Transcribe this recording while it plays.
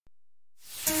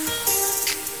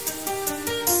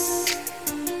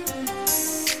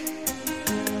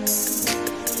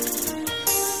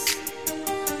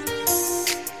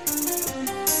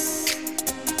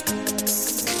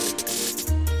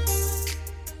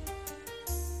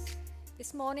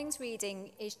This morning's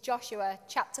reading is Joshua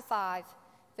chapter 5,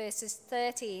 verses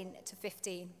 13 to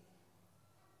 15.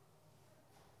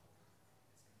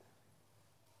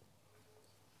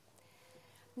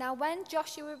 Now when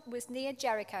Joshua was near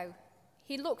Jericho,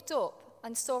 he looked up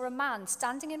and saw a man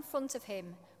standing in front of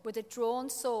him with a drawn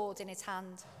sword in his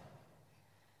hand.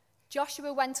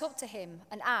 Joshua went up to him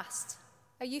and asked,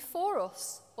 "Are you for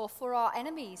us or for our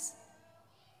enemies?"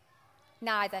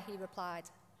 "Neither," he replied,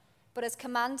 "but as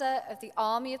commander of the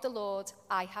army of the Lord,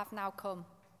 I have now come."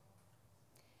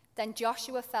 Then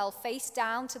Joshua fell face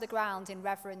down to the ground in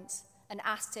reverence and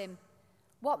asked him,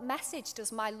 "What message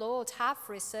does my Lord have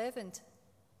for his servant?"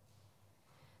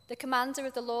 The commander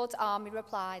of the Lord's army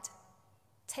replied,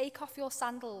 "Take off your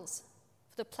sandals,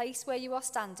 for the place where you are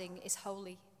standing is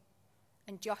holy."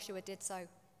 And Joshua did so.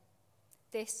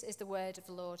 This is the word of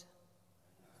the Lord.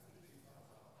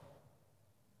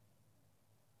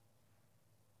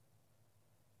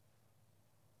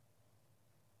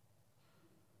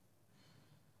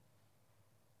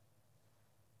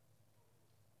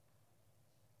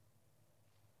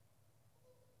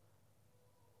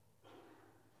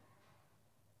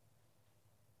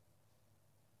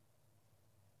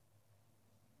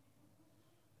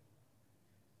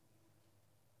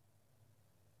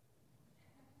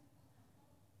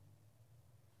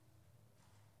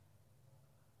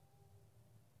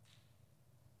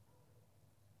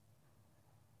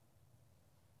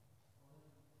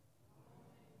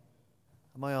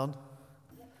 Am I on?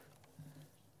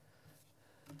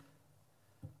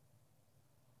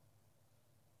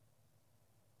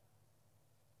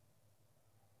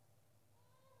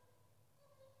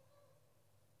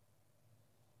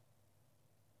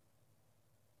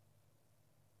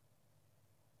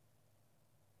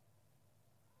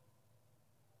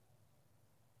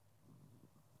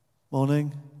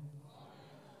 Morning.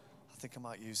 I think I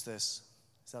might use this.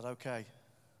 Is that okay?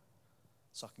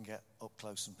 So I can get up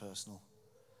close and personal.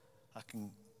 I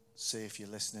can see if you're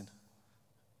listening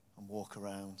and walk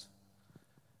around.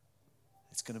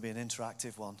 It's going to be an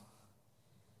interactive one.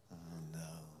 Oh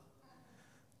no.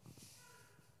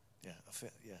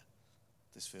 Yeah,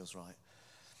 this feels right.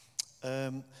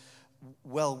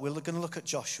 Well, we're going to look at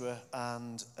Joshua,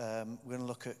 and we're going to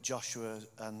look at Joshua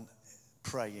and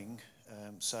praying.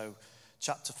 So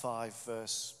chapter 5,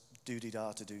 verse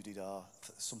doo-dee-da to doo-dee-da,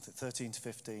 something 13 to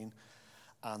 15,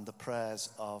 and the prayers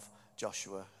of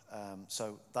Joshua.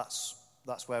 So that's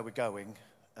where we're going.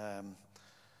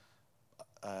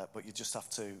 But you just have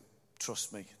to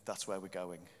trust me, that's where we're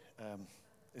going.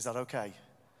 Is that okay?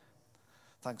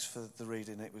 Thanks for the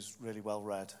reading. It was really well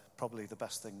read. Probably the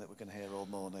best thing that we're going to hear all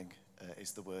morning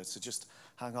is the word. So just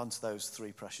hang on to those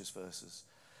three precious verses.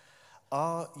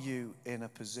 Are you in a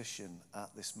position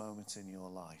at this moment in your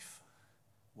life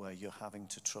where you're having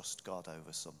to trust God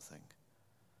over something?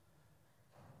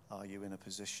 Are you in a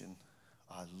position?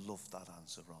 I love that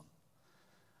answer, Ron.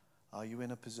 Are you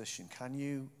in a position? Can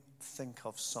you think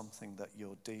of something that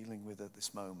you're dealing with at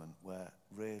this moment where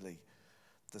really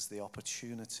there's the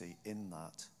opportunity in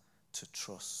that to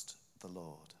trust the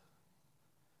Lord?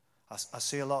 I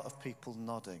see a lot of people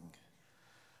nodding,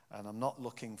 and I'm not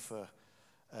looking for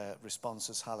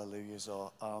responses, hallelujahs,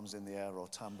 or arms in the air, or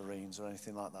tambourines, or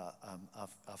anything like that.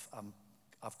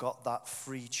 I've got that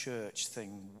free church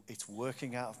thing. It's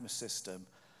working out of my system.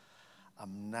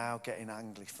 I'm now getting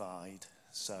anglified,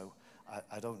 so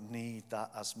I don't need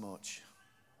that as much.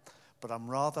 But I'm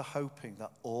rather hoping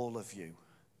that all of you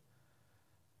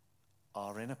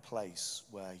are in a place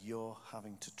where you're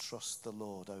having to trust the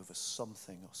Lord over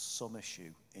something or some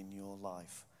issue in your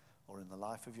life or in the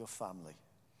life of your family.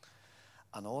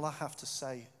 And all I have to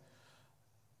say,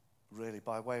 really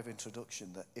by way of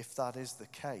introduction, that if that is the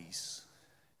case,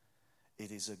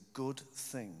 it is a good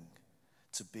thing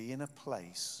to be in a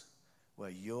place where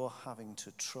you're having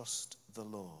to trust the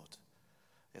Lord.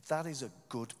 If that is a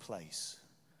good place.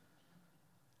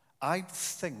 I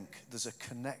think there's a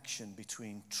connection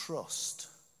between trust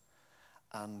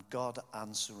and God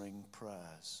answering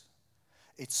prayers.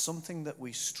 It's something that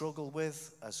we struggle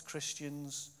with as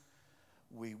Christians.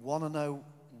 We want to know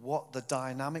what the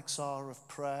dynamics are of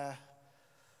prayer.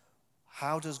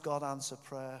 How does God answer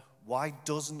prayer? Why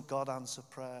doesn't God answer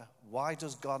prayer? Why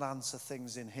does God answer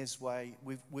things in his way?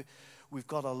 We've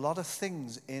got a lot of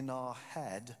things in our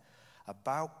head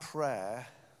about prayer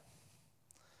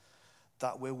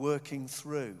that we're working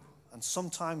through. And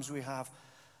sometimes we have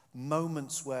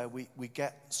moments where we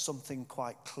get something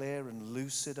quite clear and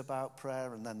lucid about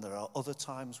prayer, and then there are other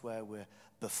times where we're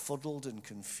befuddled and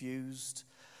confused.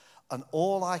 And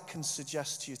all I can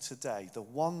suggest to you today, the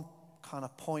one kind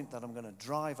of point that I'm going to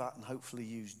drive at and hopefully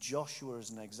use Joshua as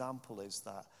an example, is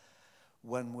that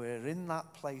when we're in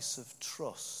that place of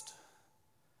trust,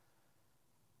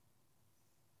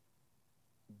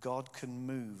 God can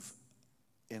move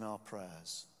in our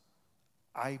prayers.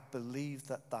 I believe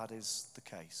that that is the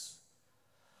case.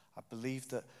 I believe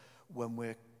that when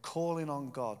we're calling on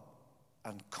God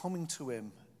and coming to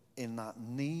him in that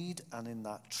need and in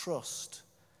that trust,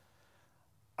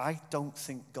 I don't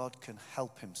think God can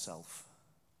help himself,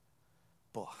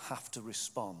 but have to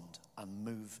respond and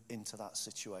move into that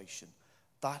situation.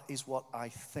 That is what I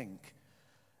think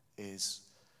is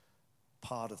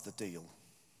part of the deal.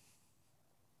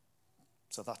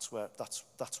 So that's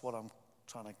what I'm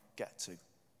trying to get to.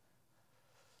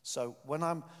 So when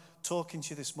I'm talking to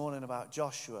you this morning about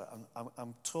Joshua,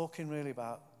 I'm talking really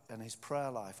about in his prayer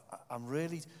life, I'm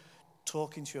really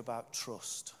talking to you about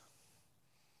trust.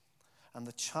 And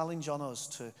the challenge on us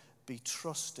to be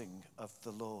trusting of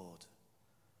the Lord.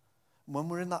 When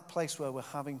we're in that place where we're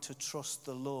having to trust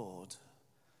the Lord,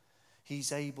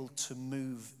 he's able to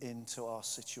move into our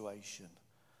situation.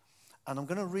 And I'm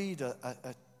going to read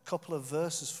a couple of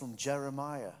verses from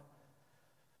Jeremiah,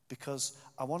 because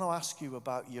I want to ask you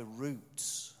about your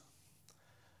roots.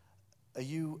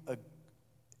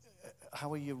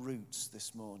 How are your roots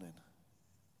this morning?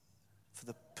 For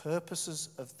the purposes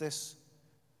of this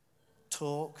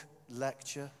talk,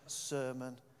 lecture,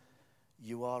 sermon,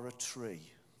 you are a tree.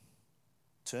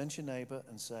 Turn to your neighbour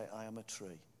and say, I am a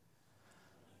tree.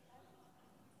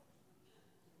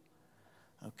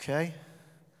 Okay?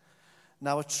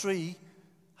 Now a tree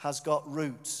has got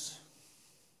roots.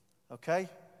 Okay?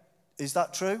 Is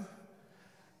that true?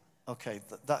 Okay,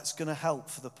 that's going to help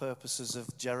for the purposes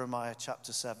of Jeremiah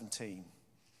chapter 17.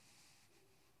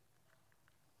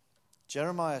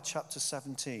 Jeremiah chapter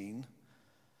 17,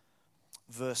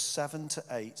 verse 7 to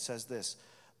 8 says this: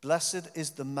 Blessed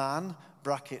is the man,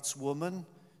 brackets, woman,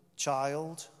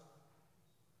 child,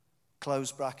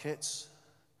 close brackets.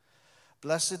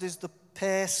 Blessed is the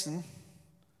person.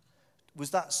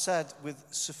 Was that said with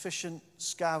sufficient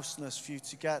scouseness for you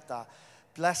to get that?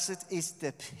 Blessed is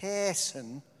the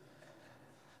person.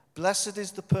 Blessed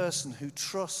is the person who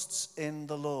trusts in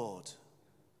the Lord.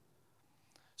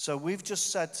 So we've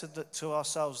just said to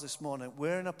ourselves this morning,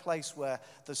 we're in a place where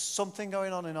there's something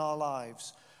going on in our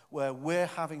lives where we're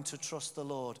having to trust the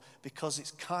Lord because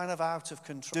it's kind of out of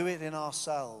control. Do it in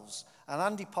ourselves. And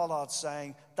Andy Pollard's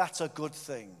saying, that's a good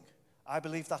thing. I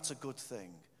believe that's a good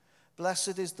thing.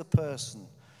 Blessed is the person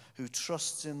who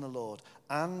trusts in the Lord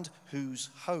and whose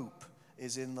hope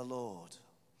is in the Lord.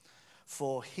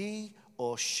 For he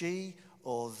or she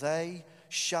or they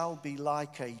shall be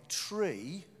like a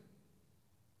tree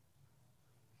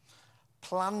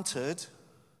planted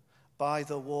by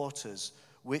the waters,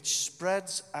 which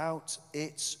spreads out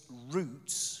its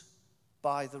roots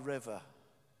by the river.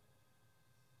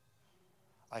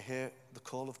 I hear the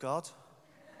call of God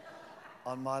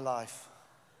on my life.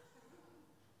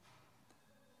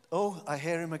 Oh, I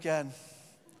hear him again.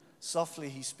 Softly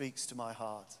he speaks to my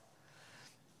heart.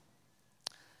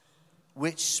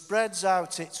 Which spreads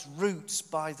out its roots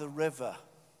by the river.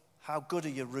 How good are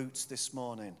your roots this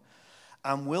morning?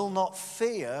 And will not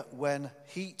fear when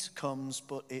heat comes,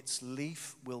 but its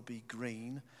leaf will be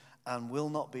green, and will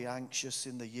not be anxious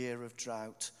in the year of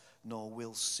drought, nor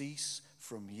will cease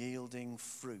from yielding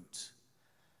fruit.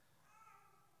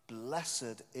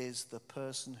 Blessed is the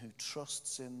person who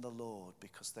trusts in the Lord,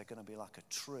 because they're going to be like a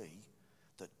tree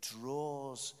that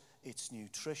draws its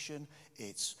nutrition,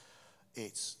 its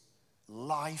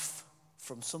life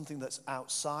from something that's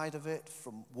outside of it,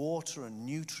 from water and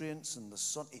nutrients and the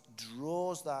sun. It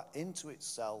draws that into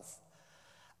itself,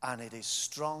 and it is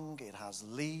strong, it has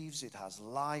leaves, it has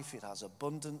life, it has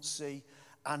abundancy,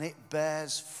 and it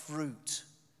bears fruit.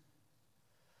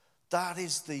 That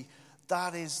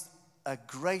is a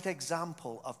great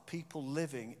example of people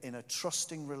living in a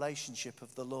trusting relationship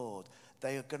of the Lord.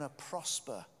 They are going to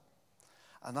prosper.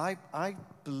 And I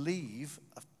believe,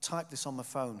 I've typed this on my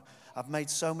phone, I've made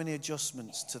so many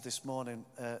adjustments to this morning,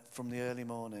 from the early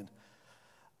morning,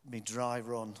 me dry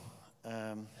run.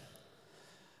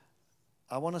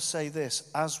 I want to say this: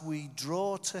 as we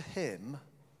draw to him,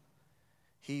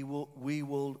 we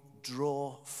will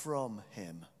draw from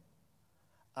him.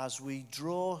 As we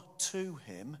draw to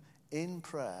him in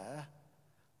prayer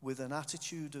with an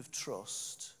attitude of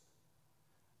trust,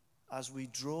 as we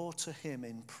draw to him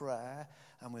in prayer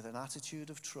and with an attitude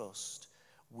of trust,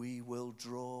 we will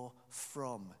draw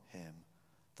from him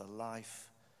the life,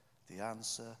 the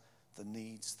answer, the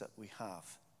needs that we have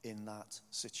in that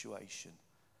situation.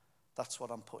 That's what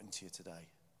I'm putting to you today.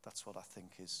 That's what I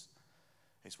think is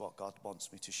what God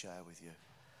wants me to share with you.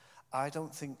 I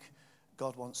don't think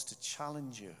God wants to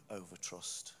challenge you over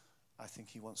trust. I think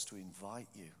he wants to invite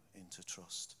you into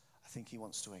trust. I think he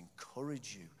wants to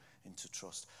encourage you into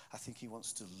trust. I think he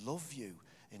wants to love you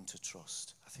into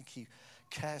trust. I think he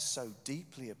cares so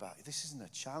deeply about you. This isn't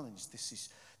a challenge. This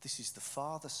is the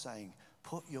Father saying,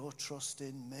 put your trust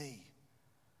in me.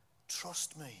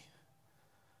 Trust me.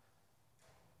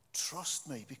 Trust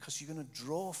me, because you're going to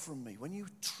draw from me. When you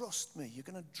trust me, you're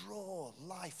going to draw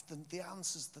life, the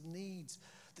answers, the needs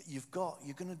that you've got.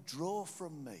 You're going to draw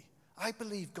from me. I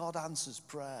believe God answers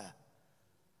prayer.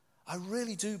 I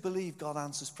really do believe God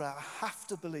answers prayer. I have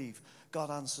to believe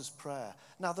God answers prayer.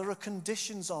 Now, there are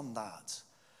conditions on that,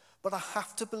 but I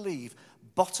have to believe,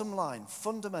 bottom line,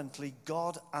 fundamentally,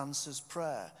 God answers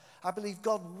prayer. I believe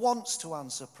God wants to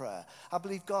answer prayer. I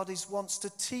believe God wants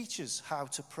to teach us how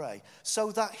to pray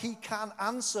so that he can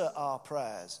answer our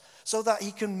prayers, so that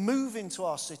he can move into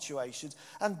our situations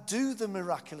and do the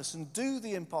miraculous and do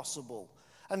the impossible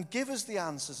and give us the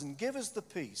answers and give us the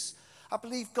peace. I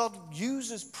believe God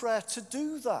uses prayer to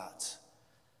do that.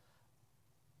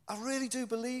 I really do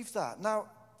believe that. Now,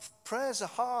 prayer's a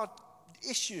hard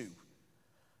issue.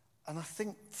 And I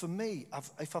think for me,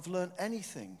 if I've learned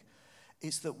anything,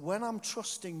 it's that when I'm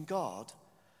trusting God,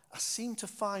 I seem to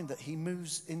find that he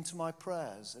moves into my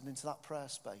prayers and into that prayer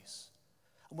space.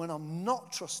 And when I'm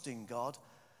not trusting God,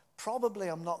 probably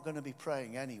I'm not going to be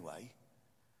praying anyway,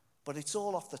 but it's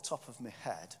all off the top of my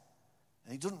head,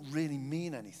 and it doesn't really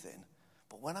mean anything.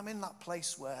 But when I'm in that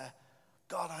place where,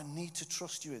 God, I need to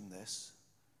trust you in this,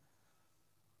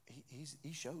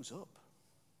 he shows up.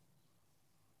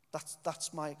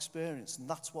 That's my experience, and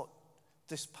that's what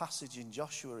this passage in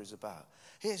Joshua is about.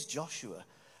 Here's Joshua,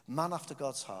 man after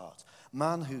God's heart,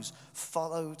 man who's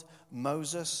followed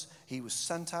Moses. He was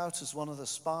sent out as one of the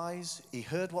spies. He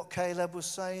heard what Caleb was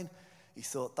saying. He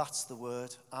thought, that's the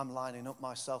word. I'm lining up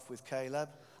myself with Caleb.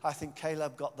 I think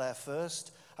Caleb got there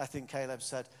first. I think Caleb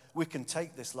said, we can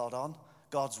take this lot on.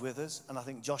 God's with us. And I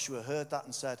think Joshua heard that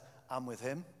and said, I'm with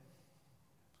him.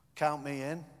 Count me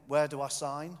in. Where do I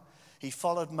sign? He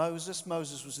followed Moses.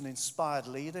 Moses was an inspired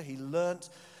leader.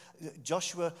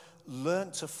 Joshua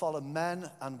learned to follow men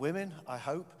and women, I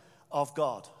hope, of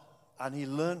God. And he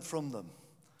learned from them.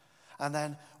 And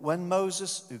then when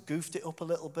Moses, who goofed it up a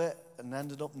little bit and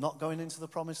ended up not going into the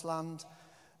promised land,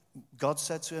 God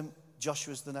said to him,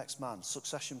 Joshua's the next man.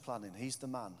 Succession planning. He's the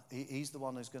man. He's the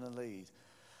one who's going to lead.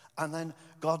 And then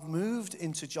God moved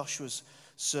into Joshua's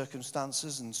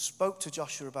circumstances and spoke to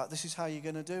Joshua about, this is how you're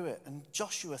going to do it. And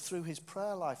Joshua, through his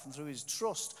prayer life and through his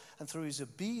trust and through his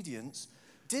obedience,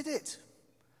 did it.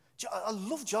 I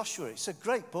love Joshua. It's a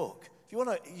great book. If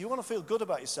you want to feel good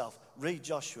about yourself, read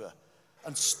Joshua.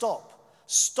 And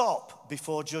stop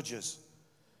before Judges,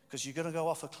 because you're going to go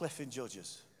off a cliff in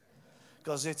Judges,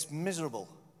 because it's miserable.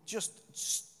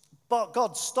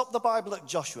 God, stop the Bible at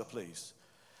Joshua, please.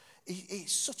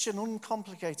 It's such an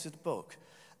uncomplicated book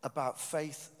about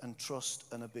faith and trust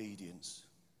and obedience.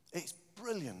 It's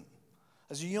brilliant.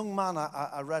 As a young man,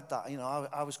 I read that.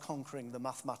 I was conquering the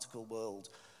mathematical world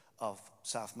of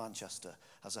South Manchester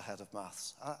as a head of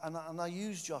maths. And I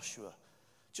used Joshua.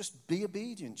 Just be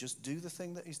obedient. Just do the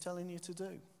thing that he's telling you to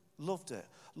do. Loved it.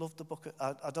 Loved the book.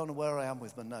 I don't know where I am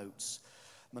with my notes.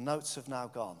 My notes have now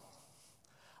gone.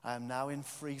 I am now in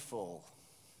free fall.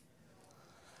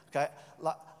 Okay,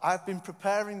 I've been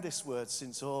preparing this word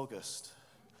since August,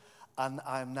 and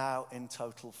I'm now in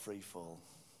total free fall.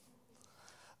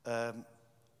 But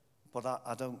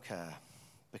I don't care,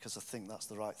 because I think that's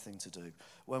the right thing to do.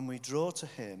 When we draw to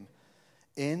him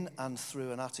in and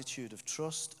through an attitude of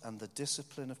trust and the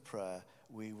discipline of prayer,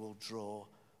 we will draw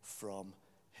from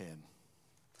him.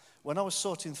 When I was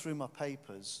sorting through my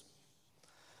papers,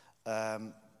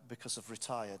 because I've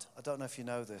retired, I don't know if you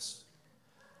know this,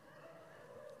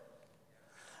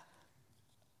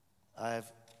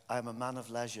 I'm a man of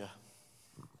leisure,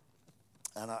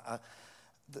 and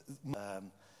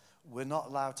we're not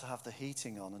allowed to have the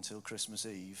heating on until Christmas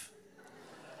Eve.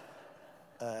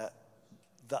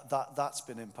 That's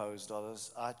been imposed on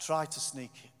us. I tried to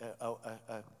sneak.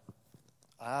 I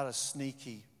had a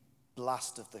sneaky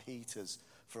blast of the heaters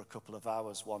for a couple of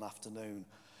hours one afternoon.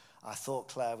 I thought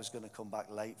Claire was going to come back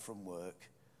late from work,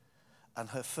 and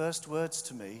her first words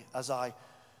to me, as I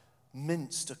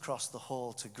minced across the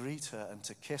hall to greet her and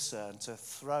to kiss her and to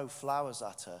throw flowers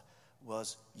at her,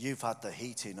 was, "You've had the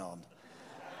heating on."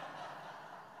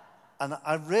 And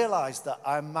I realized that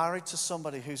I'm married to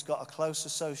somebody who's got a close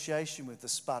association with the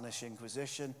Spanish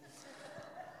Inquisition.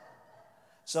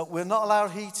 So we're not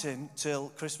allowed heating till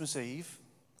Christmas Eve.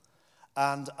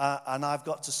 And I've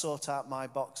got to sort out my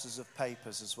boxes of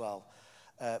papers as well,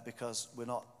 because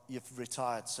you've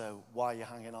retired, so why are you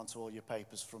hanging on to all your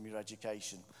papers from your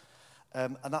education?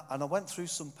 And I went through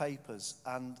some papers,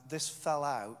 and this fell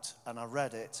out, and I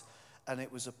read it, and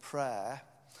it was a prayer.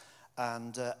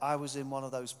 And I was in one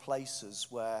of those places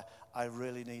where I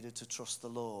really needed to trust the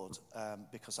Lord,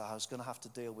 because I was going to have to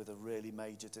deal with a really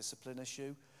major discipline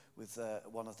issue with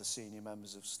one of the senior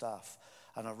members of staff.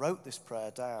 And I wrote this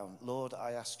prayer down. Lord,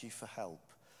 I ask you for help.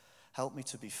 Help me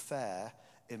to be fair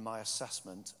in my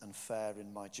assessment and fair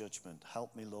in my judgment.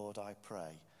 Help me, Lord, I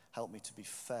pray. Help me to be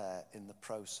fair in the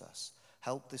process.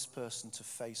 Help this person to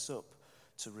face up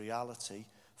to reality,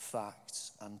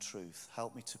 facts, and truth.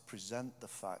 Help me to present the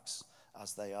facts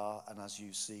as they are and as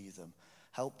you see them.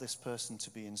 Help this person to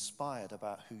be inspired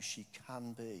about who she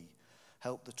can be.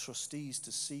 Help the trustees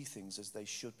to see things as they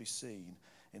should be seen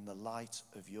in the light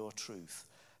of your truth.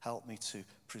 Help me to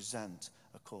present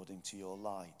according to your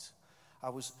light. I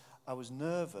was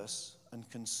nervous and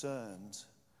concerned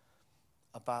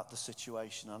about the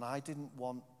situation, and I didn't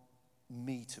want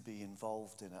me to be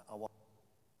involved in it. Are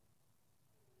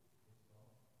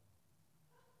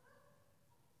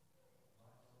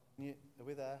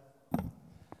we there?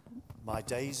 My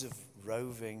days of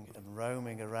roving and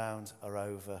roaming around are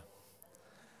over.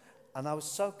 And I was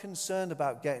so concerned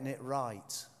about getting it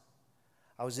right.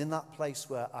 I was in that place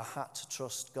where I had to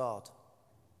trust God,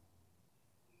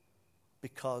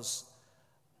 because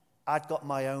I'd got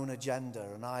my own agenda,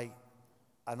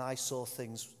 and I saw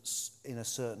things in a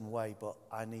certain way, but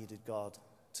I needed God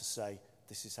to say,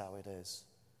 this is how it is.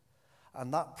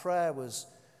 And that prayer was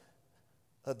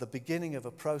at the beginning of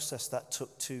a process that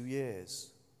took 2 years.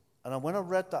 And when I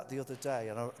read that the other day,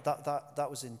 and that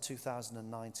was in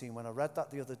 2019, when I read that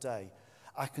the other day,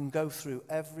 I can go through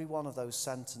every one of those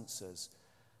sentences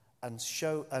and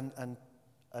show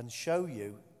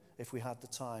you, if we had the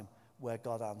time, where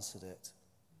God answered it.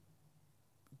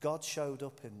 God showed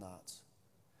up in that.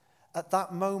 At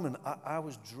that moment, I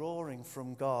was drawing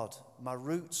from God. My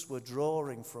roots were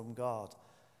drawing from God.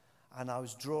 And I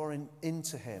was drawing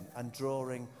into him and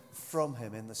drawing from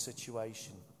him in the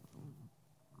situation.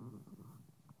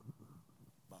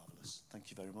 Marvelous. Thank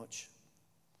you very much.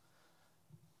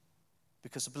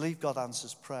 Because I believe God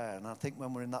answers prayer. And I think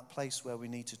when we're in that place where we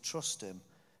need to trust him,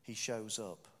 he shows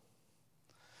up.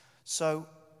 So,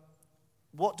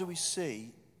 what do we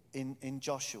see in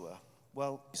Joshua?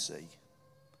 Well, you see,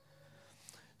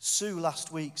 Sue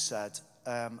last week said,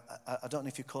 I don't know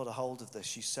if you caught a hold of this,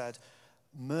 she said,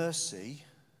 mercy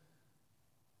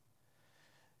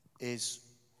is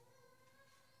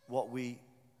what we...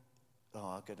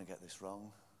 Oh, I'm going to get this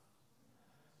wrong.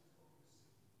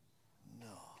 No.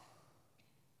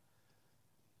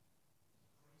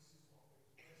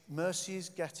 Mercy is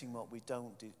getting what we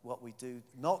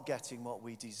not getting what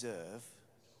we deserve,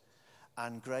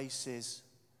 and grace is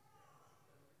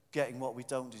getting what we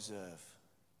don't deserve.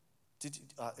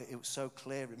 It was so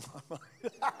clear in my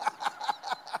mind.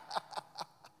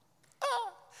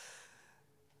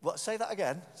 What? Say that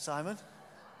again, Simon.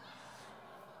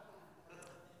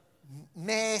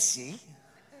 Mercy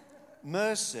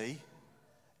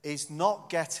is not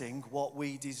getting what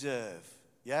we deserve.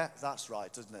 Yeah, that's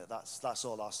right, doesn't it? That's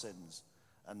all our sins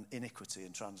and iniquity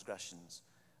and transgressions.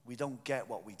 We don't get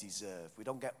what we deserve. We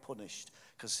don't get punished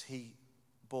because he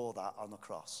bore that on the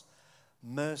cross.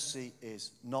 Mercy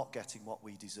is not getting what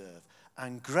we deserve.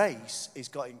 And grace is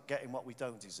getting what we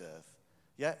don't deserve.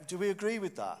 Yeah, do we agree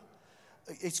with that?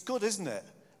 It's good, isn't it?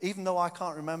 Even though I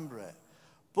can't remember it.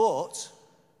 But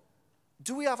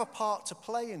do we have a part to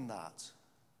play in that?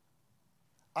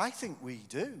 I think we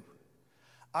do.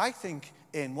 I think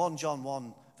in 1 John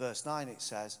 1 verse 9 it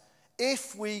says,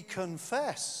 if we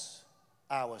confess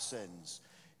our sins,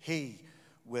 he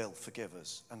will forgive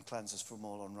us and cleanse us from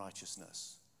all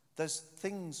unrighteousness. There's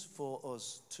things for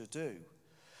us to do.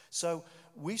 So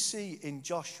we see in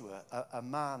Joshua a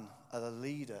man, a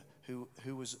leader who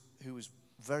was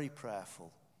very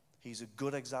prayerful. He's a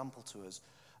good example to us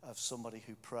of somebody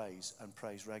who prays and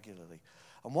prays regularly.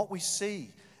 And what we see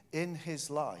in his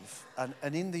life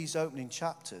and in these opening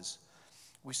chapters,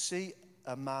 we see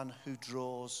a man who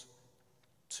draws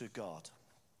to God.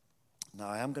 Now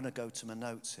I am going to go to my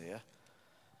notes here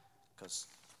because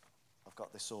I've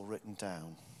got this all written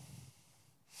down.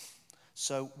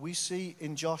 So we see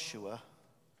in Joshua,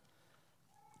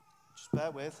 just bear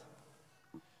with,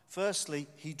 firstly,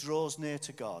 he draws near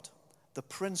to God. The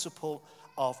principle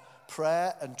of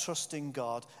prayer and trusting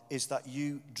God is that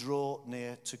you draw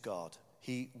near to God.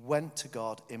 He went to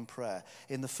God in prayer.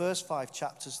 In the first 5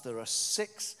 chapters, there are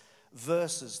 6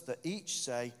 verses that each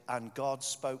say, and God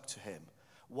spoke to him.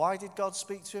 Why did God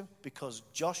speak to him? Because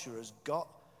Joshua has got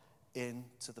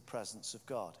into the presence of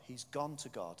God. He's gone to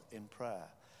God in prayer.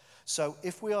 So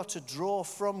if we are to draw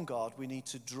from God, we need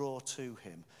to draw to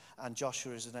him. And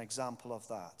Joshua is an example of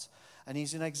that. And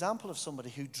he's an example of somebody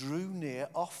who drew near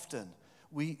often.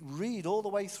 We read all the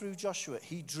way through Joshua.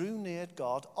 He drew near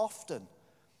God often.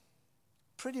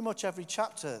 Pretty much every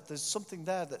chapter, there's something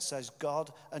there that says God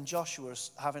and Joshua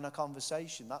are having a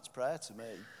conversation. That's prayer to me,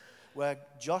 where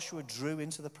Joshua drew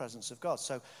into the presence of God.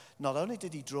 So not only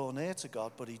did he draw near to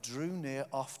God, but he drew near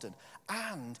often.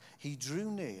 And he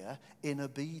drew near in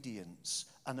obedience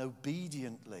and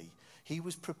obediently. He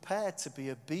was prepared to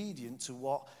be obedient to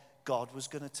what God was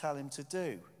going to tell him to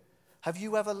do. Have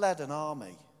you ever led an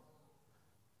army?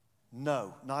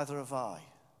 No, neither have I.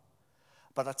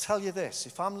 But I tell you this,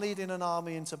 if I'm leading an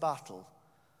army into battle,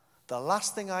 the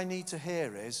last thing I need to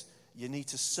hear is, you need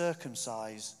to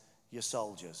circumcise your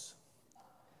soldiers.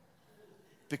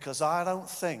 Because I don't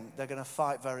think they're going to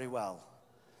fight very well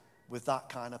with that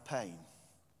kind of pain.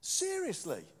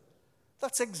 Seriously,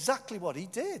 that's exactly what he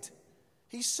did.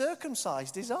 He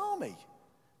circumcised his army.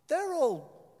 They're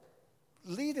all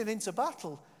leading into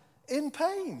battle in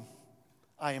pain,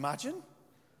 I imagine.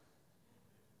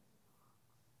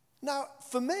 Now,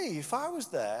 for me, if I was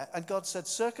there and God said,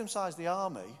 circumcise the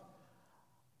army,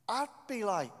 I'd be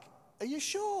like, are you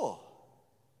sure?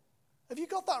 Have you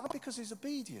got that right? Because he's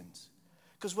obedient.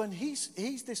 Because when he's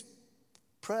this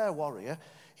prayer warrior,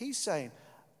 he's saying,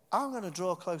 I'm going to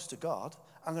draw close to God,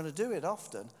 I'm going to do it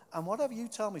often, and whatever you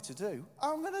tell me to do,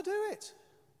 I'm going to do it.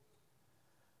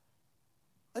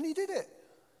 And he did it.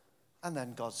 And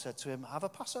then God said to him, have a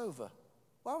Passover.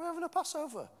 Why are we having a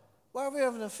Passover? Why are we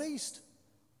having a feast?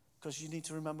 Because you need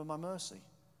to remember my mercy.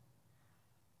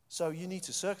 So you need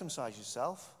to circumcise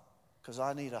yourself, because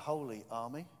I need a holy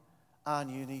army. And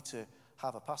you need to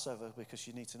have a Passover, because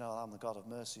you need to know I'm the God of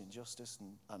mercy and justice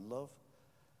and love.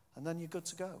 And then you're good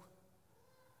to go.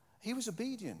 He was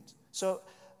obedient. So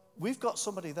we've got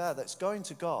somebody there that's going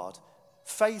to God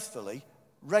faithfully,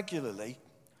 regularly,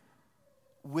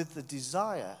 with the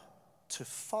desire to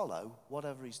follow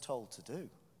whatever he's told to do.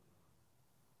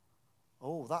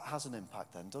 Oh, that has an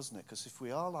impact then, doesn't it? Because if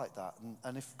we are like that,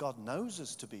 and if God knows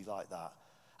us to be like that,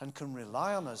 and can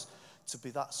rely on us to be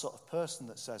that sort of person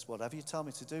that says, whatever you tell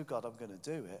me to do, God, I'm going to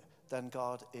do it, then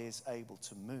God is able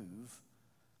to move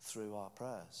through our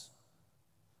prayers.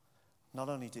 Not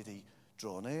only did he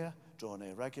draw near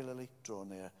regularly, draw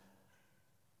near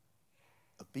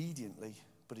obediently,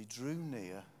 but he drew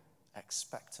near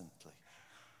expectantly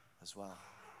as well.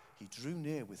 He drew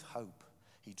near with hope.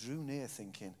 He drew near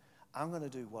thinking, I'm going to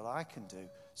do what I can do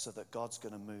so that God's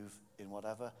going to move in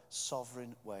whatever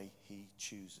sovereign way he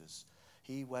chooses.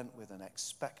 He went with an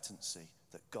expectancy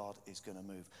that God is going to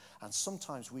move. And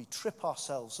sometimes we trip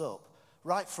ourselves up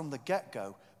right from the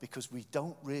get-go because we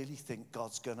don't really think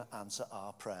God's going to answer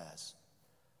our prayers.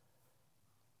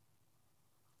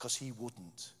 Because he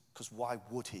wouldn't. Because why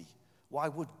would he? Why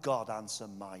would God answer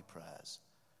my prayers?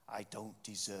 I don't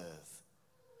deserve.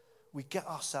 We get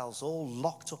ourselves all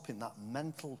locked up in that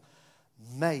mental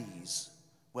maze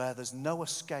where there's no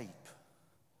escape.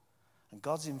 And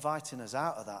God's inviting us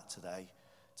out of that today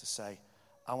to say,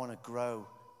 I want to grow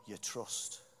your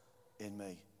trust in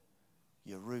me,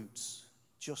 your roots.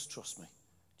 Just trust me.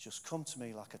 Just come to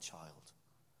me like a child.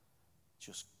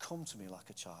 Just come to me like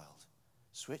a child.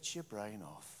 Switch your brain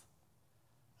off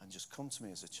and just come to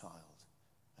me as a child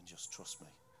and just trust me.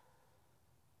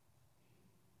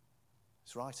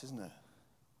 It's right, isn't it?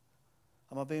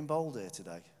 Am I being bold here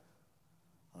today?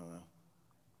 I don't know.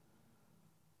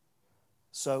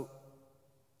 So,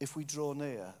 if we draw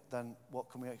near, then what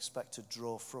can we expect to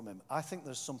draw from him? I think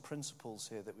there's some principles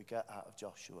here that we get out of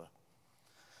Joshua.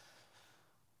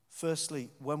 Firstly,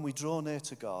 when we draw near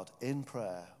to God in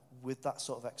prayer with that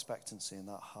sort of expectancy in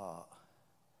that heart,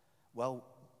 well,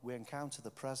 we encounter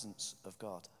the presence of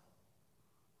God.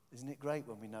 Isn't it great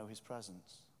when we know his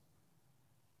presence?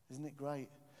 Isn't it great?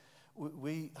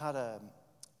 We had a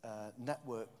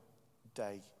network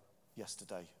day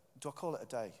yesterday. Do I call it a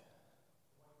day?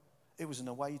 It was an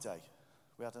away day.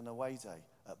 We had an away day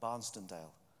at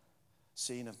Barnstondale,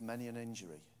 scene of many an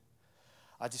injury.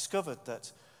 I discovered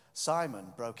that Simon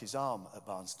broke his arm at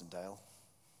Barnstondale,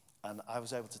 and I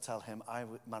was able to tell him I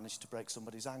managed to break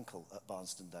somebody's ankle at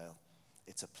Barnstondale.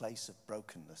 It's a place of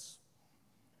brokenness.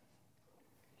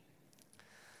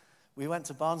 We went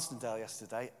to Barnstondale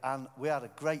yesterday, and we had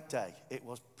a great day. It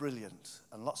was brilliant,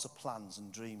 and lots of plans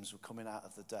and dreams were coming out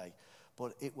of the day.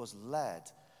 But it was led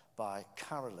by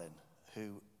Carolyn,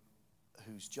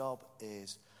 whose job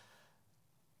is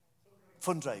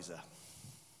fundraiser.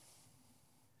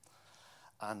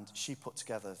 And she put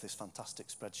together this fantastic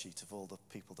spreadsheet of all the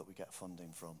people that we get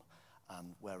funding from.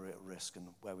 and where we're at risk and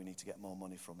where we need to get more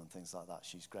money from and things like that.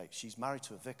 She's great. She's married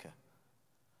to a vicar.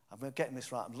 I'm getting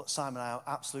this right. Simon, I'm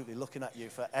absolutely looking at you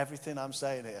for everything I'm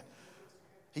saying here.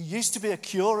 He used to be a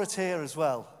curate here as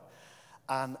well.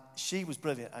 And she was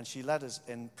brilliant, and she led us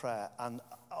in prayer. And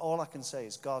all I can say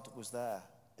is God was there.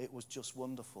 It was just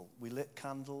wonderful. We lit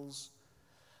candles,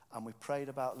 and we prayed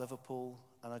about Liverpool,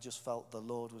 and I just felt the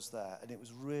Lord was there. And it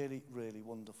was really, really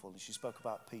wonderful. And she spoke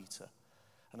about Peter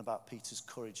and about Peter's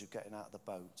courage of getting out of the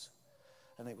boat.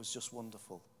 And it was just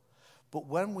wonderful. But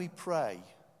when we pray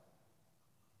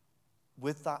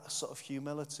with that sort of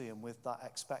humility and with that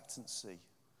expectancy,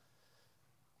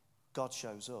 God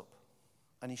shows up.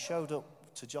 And he showed up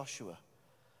to Joshua.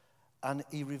 And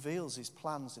he reveals his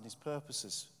plans and his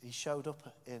purposes. He showed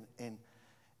up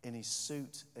in his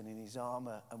suit and in his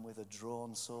armor and with a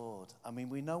drawn sword. I mean,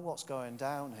 we know what's going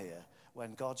down here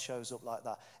when God shows up like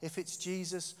that. If it's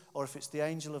Jesus or if it's the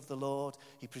angel of the Lord,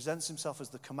 he presents himself as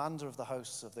the commander of the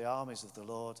hosts of the armies of the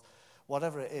Lord.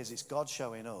 Whatever it is, it's God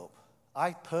showing up.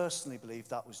 I personally believe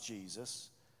that was Jesus.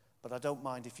 But I don't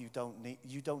mind if you don't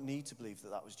need to believe that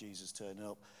that was Jesus turning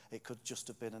up. It could just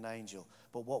have been an angel.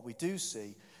 But what we do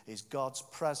see is God's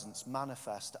presence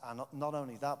manifest. And not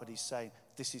only that, but he's saying,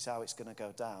 this is how it's going to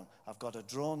go down. I've got a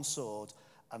drawn sword,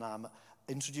 and I'm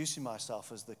introducing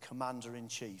myself as the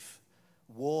commander-in-chief.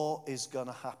 War is going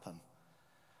to happen.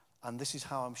 And this is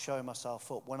how I'm showing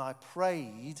myself up. When I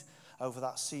prayed over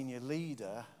that senior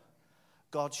leader,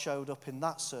 God showed up in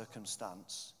that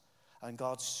circumstance. And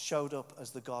God showed up as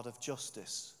the God of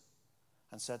justice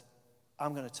and said,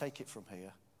 I'm going to take it from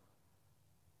here.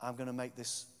 I'm going to make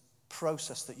this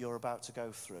process that you're about to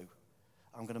go through,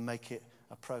 I'm going to make it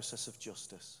a process of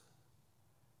justice.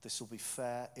 This will be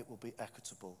fair. It will be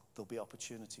equitable. There'll be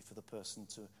opportunity for the person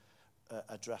to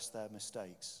address their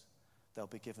mistakes. They'll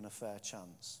be given a fair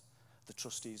chance. The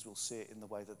trustees will see it in the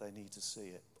way that they need to see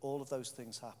it. All of those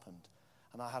things happened.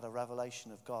 And I had a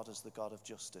revelation of God as the God of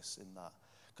justice in that.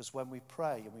 Because when we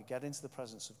pray and we get into the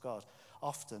presence of God,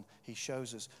 often he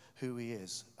shows us who he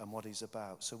is and what he's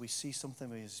about. So we see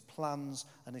something of his plans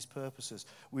and his purposes.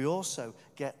 We also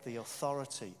get the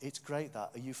authority. It's great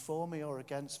that. Are you for me or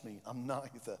against me? I'm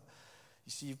neither.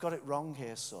 You see, you've got it wrong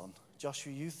here, son.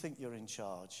 Joshua, you think you're in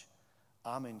charge.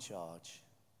 I'm in charge.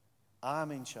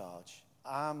 I'm in charge.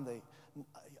 I'm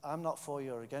not for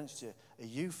you or against you. Are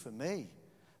you for me?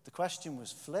 The question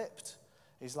was flipped.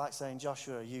 It's like saying,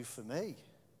 Joshua, are you for me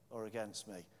or against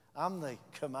me? I'm the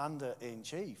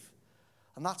commander-in-chief.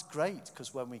 And that's great,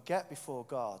 because when we get before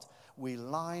God, we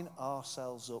line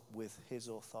ourselves up with his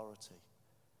authority.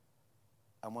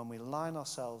 And when we line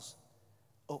ourselves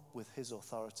up with his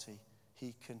authority,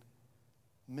 he can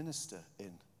minister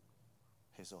in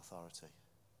his authority.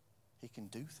 He can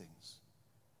do things.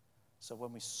 So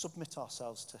when we submit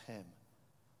ourselves to him,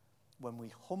 when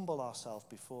we humble ourselves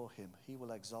before him, he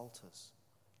will exalt us.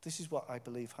 This is what I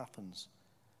believe happens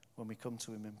when we come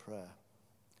to him in prayer.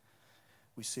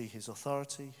 We see his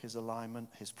authority, his alignment,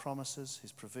 his promises,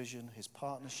 his provision, his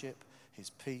partnership, his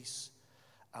peace,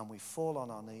 and we fall on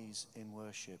our knees in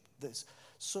worship. There's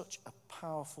such a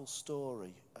powerful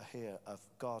story here of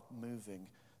God moving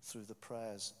through the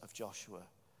prayers of Joshua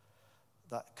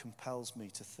that compels me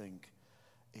to think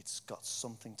it's got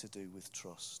something to do with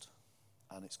trust.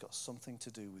 And it's got something to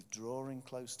do with drawing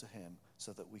close to him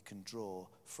so that we can draw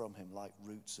from him like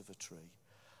roots of a tree.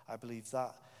 I believe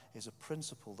that is a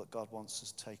principle that God wants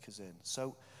us to take us in.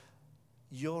 So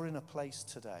you're in a place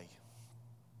today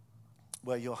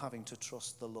where you're having to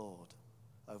trust the Lord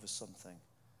over something.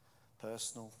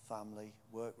 Personal, family,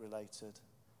 work-related.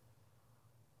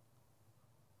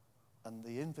 And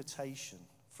the invitation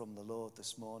from the Lord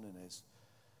this morning is,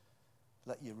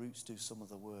 let your roots do some of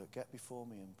the work. Get before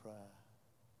me in prayer.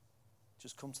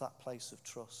 Just come to that place of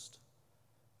trust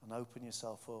and open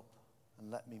yourself up and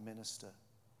let me minister.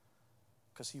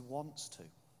 Because he wants to.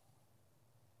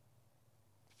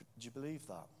 Do you believe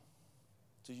that?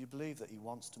 Do you believe that he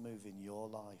wants to move in your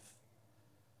life?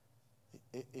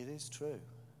 It is true.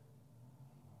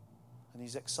 And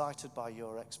he's excited by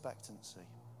your expectancy.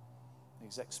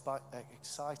 He's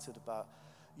excited about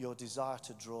your desire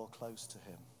to draw close to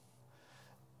him.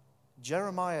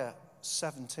 Jeremiah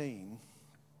 17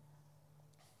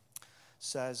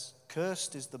 says,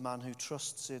 cursed is the man who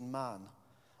trusts in man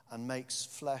and makes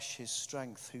flesh his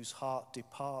strength, whose heart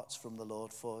departs from the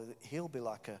Lord, for he'll be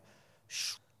like a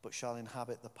but shall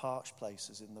inhabit the parched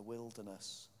places in the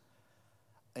wilderness,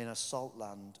 in a salt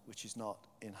land which is not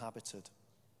inhabited.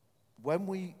 When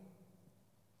we,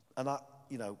 and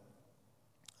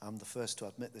I'm the first to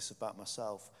admit this about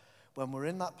myself, when we're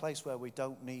in that place where we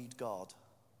don't need God,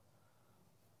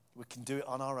 we can do it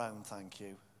on our own, thank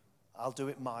you. I'll do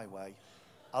it my way.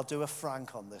 I'll do a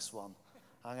Frank on this one.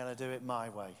 I'm going to do it my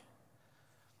way.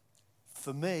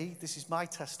 For me, this is my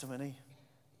testimony.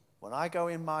 When I go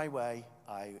in my way,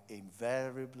 I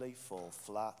invariably fall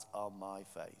flat on my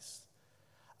face.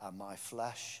 And my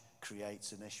flesh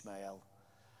creates an Ishmael.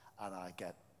 And I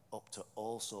get up to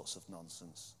all sorts of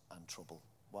nonsense and trouble.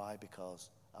 Why? Because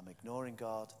I'm ignoring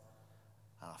God.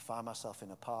 And I find myself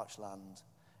in a parched land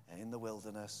and in the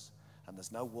wilderness. And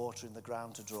there's no water in the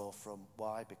ground to draw from.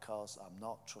 Why? Because I'm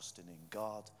not trusting in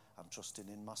God. I'm trusting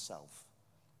in myself.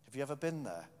 Have you ever been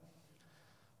there?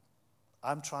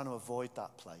 I'm trying to avoid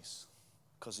that place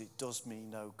because it does me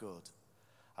no good.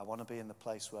 I want to be in the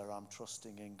place where I'm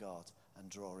trusting in God and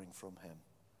drawing from him.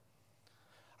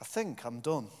 I think I'm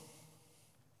done.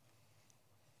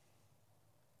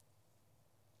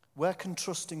 Where can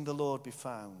trusting the Lord be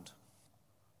found?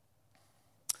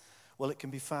 Well, it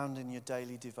can be found in your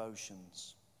daily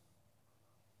devotions.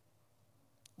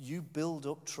 You build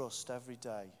up trust every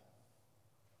day.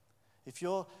 If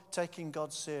you're taking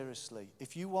God seriously,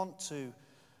 if you want to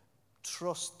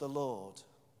trust the Lord,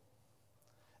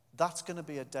 that's going to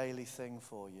be a daily thing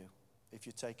for you if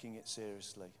you're taking it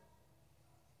seriously.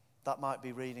 That might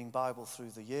be reading Bible through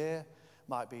the year,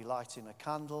 might be lighting a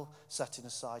candle, setting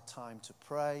aside time to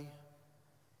pray.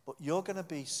 But you're going to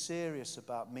be serious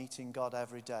about meeting God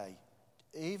every day,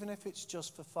 even if it's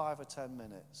just for 5 or 10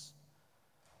 minutes.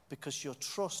 Because your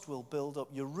trust will build up,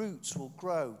 your roots will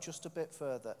grow just a bit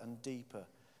further and deeper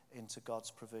into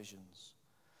God's provisions.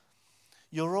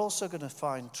 You're also going to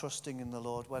find trusting in the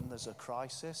Lord when there's a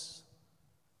crisis,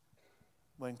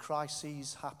 when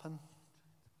crises happen,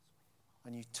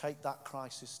 and you take that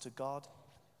crisis to God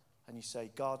and you say,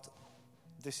 God,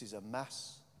 this is a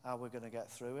mess, how we're going to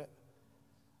get through it.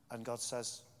 And God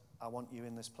says, I want you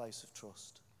in this place of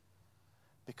trust.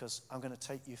 Because I'm going to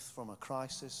take you from a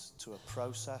crisis to a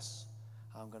process.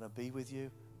 I'm going to be with you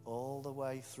all the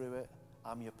way through it.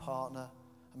 I'm your partner.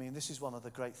 I mean, this is one of the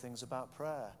great things about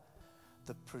prayer.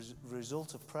 The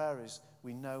result of prayer is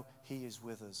we know he is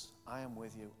with us. I am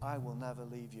with you. I will never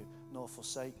leave you nor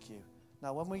forsake you.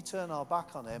 Now, when we turn our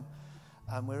back on him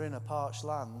and we're in a parched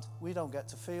land, we don't get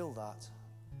to feel that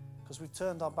because we've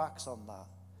turned our backs on that.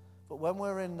 But when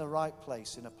we're in the right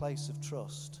place, in a place of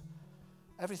trust,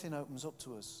 everything opens up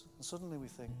to us. And suddenly we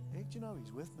think, hey, do you know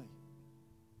he's with me?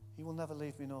 He will never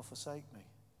leave me nor forsake me.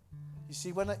 You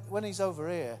see, when he's over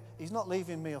here, he's not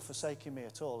leaving me or forsaking me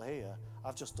at all here.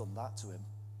 I've just done that to him.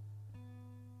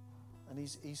 And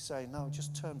he's saying, no,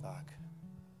 just turn back.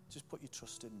 Just put your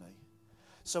trust in me.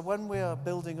 So when we are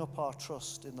building up our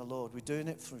trust in the Lord, we're doing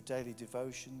it through daily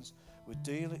devotions. We're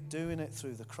doing it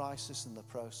through the crisis and the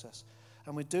process.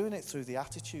 And we're doing it through the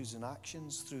attitudes and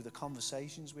actions, through the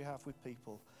conversations we have with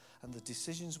people and the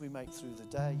decisions we make through the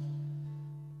day.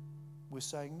 We're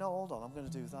saying, no, hold on, I'm going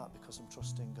to do that because I'm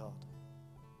trusting God.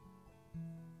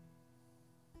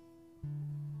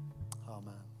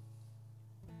 Amen.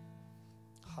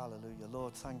 Hallelujah.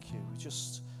 Lord, thank you.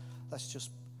 Let's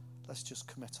just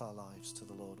commit our lives to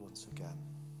the Lord once again.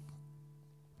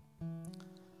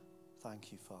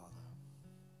 Thank you, Father.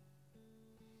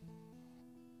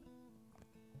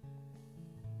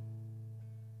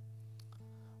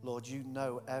 Lord, you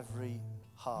know every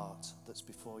heart that's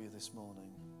before you this morning.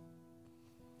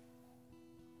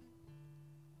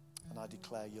 And I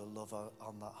declare your love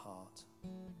on that heart.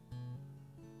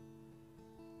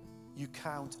 You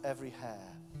count every hair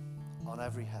on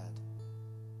every head.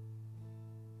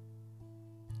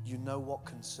 You know what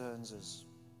concerns us.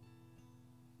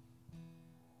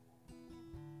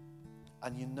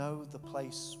 And you know the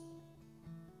place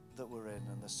that we're in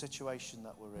and the situation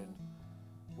that we're in,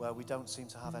 where we don't seem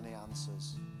to have any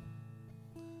answers.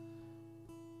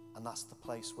 And that's the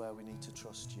place where we need to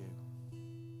trust you.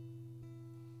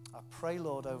 I pray,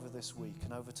 Lord, over this week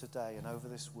and over today and over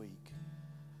this week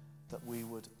that we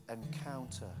would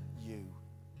encounter you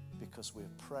because we're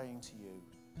praying to you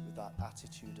with that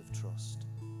attitude of trust.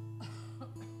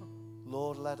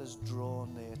 Lord, let us draw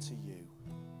near to you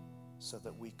so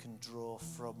that we can draw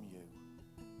from you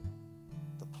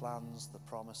the plans, the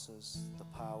promises, the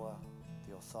power,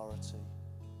 the authority,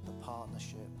 the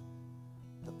partnership,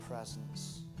 the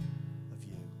presence of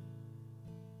you.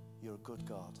 You're a good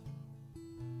God,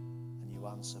 and you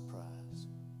answer prayers.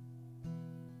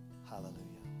 Hallelujah.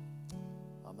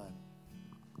 Amen.